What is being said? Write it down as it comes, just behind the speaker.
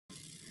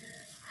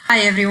Hi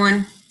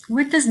everyone.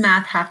 What does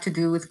math have to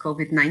do with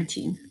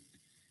COVID-19?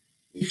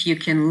 If you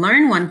can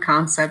learn one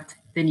concept,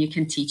 then you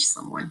can teach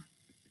someone.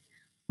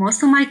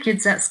 Most of my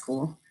kids at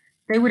school,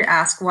 they would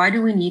ask, why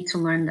do we need to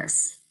learn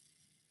this?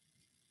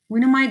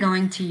 When am I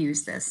going to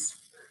use this?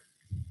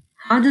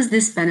 How does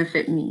this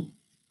benefit me?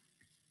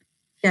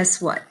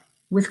 Guess what?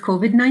 With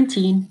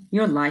COVID-19,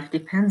 your life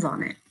depends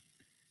on it.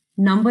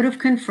 Number of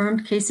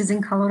confirmed cases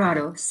in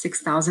Colorado,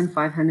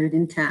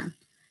 6,510.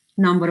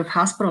 Number of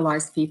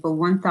hospitalized people,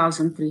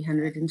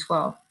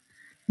 1,312.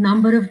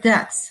 Number of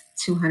deaths,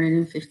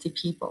 250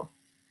 people.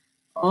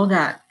 All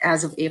that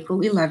as of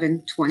April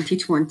 11,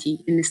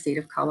 2020 in the state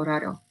of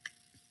Colorado.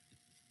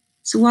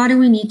 So why do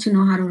we need to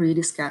know how to read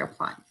a scatter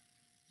plot?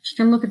 If you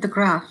can look at the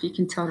graph, you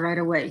can tell right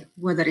away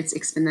whether it's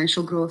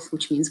exponential growth,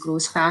 which means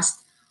grows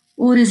fast,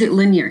 or is it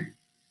linear?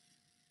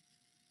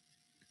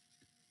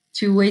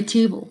 Two-way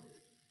table.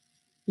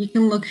 You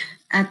can look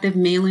at the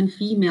male and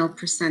female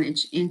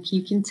percentage and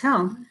you can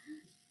tell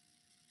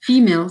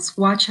females,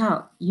 watch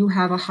out, you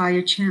have a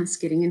higher chance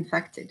getting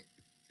infected.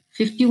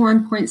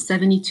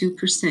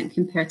 51.72%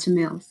 compared to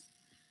males.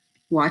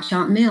 Watch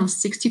out males,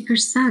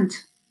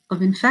 60%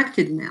 of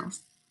infected males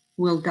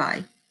will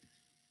die.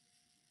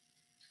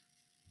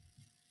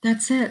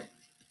 That's it.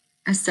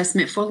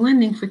 Assessment for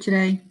lending for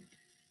today.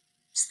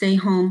 Stay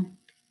home,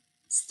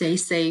 stay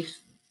safe.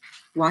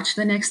 Watch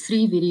the next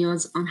 3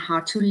 videos on how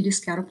to read a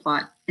scatter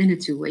plot and a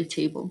two-way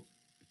table.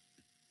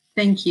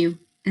 Thank you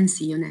and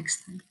see you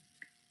next time.